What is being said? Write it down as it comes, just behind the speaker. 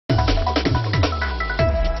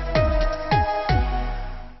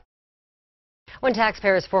When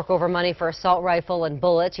taxpayers fork over money for assault rifle and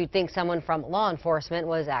bullets, you'd think someone from law enforcement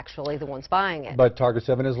was actually the ones buying it. But Target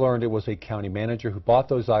 7 has learned it was a county manager who bought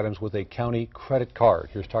those items with a county credit card.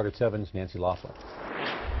 Here's Target 7's Nancy Laughlin.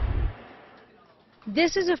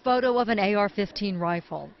 This is a photo of an AR-15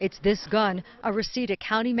 rifle. It's this gun, a receipt a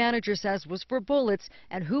county manager says was for bullets,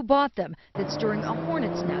 and who bought them, that's during a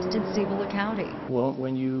hornet's nest in Cibola County. Well,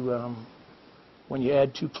 when you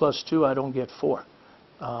add 2 plus 2, I don't get 4.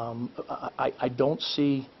 I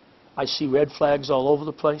see red flags all over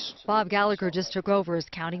the place. Bob Gallagher just took over as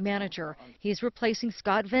county manager. He's replacing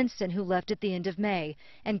Scott Vincent, who left at the end of May.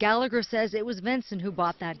 And Gallagher says it was Vincent who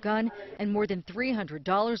bought that gun and more than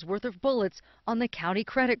 $300 worth of bullets on the county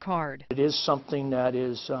credit card. It is something that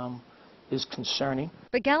is concerning.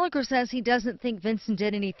 But Gallagher says he doesn't think Vincent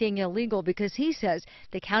did anything illegal because he says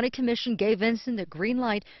the county commission gave Vincent the green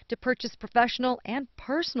light to purchase professional and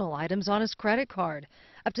personal items on his credit card.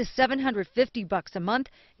 Up to $750 a month,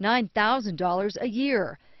 $9,000 a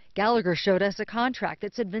year. Gallagher showed us a contract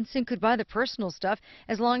that said Vincent could buy the personal stuff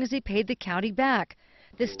as long as he paid the county back.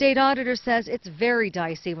 The state auditor says it's very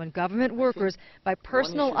dicey when government workers buy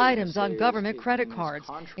personal items on government credit cards,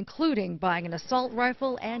 including buying an assault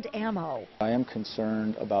rifle and ammo. I am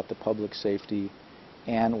concerned about the public safety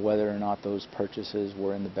and whether or not those purchases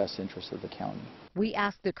were in the best interest of the county. We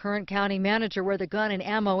asked the current county manager where the gun and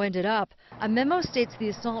ammo ended up. A memo states the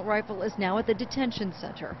assault rifle is now at the detention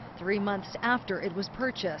center, 3 months after it was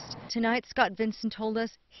purchased. Tonight, Scott Vincent told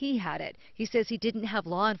us he had it. He says he didn't have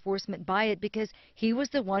law enforcement buy it because he was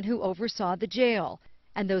the one who oversaw the jail.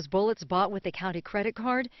 And those bullets bought with the county credit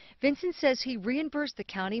card, Vincent says he reimbursed the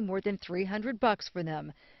county more than $300 for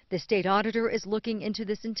them. The state auditor is looking into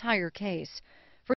this entire case.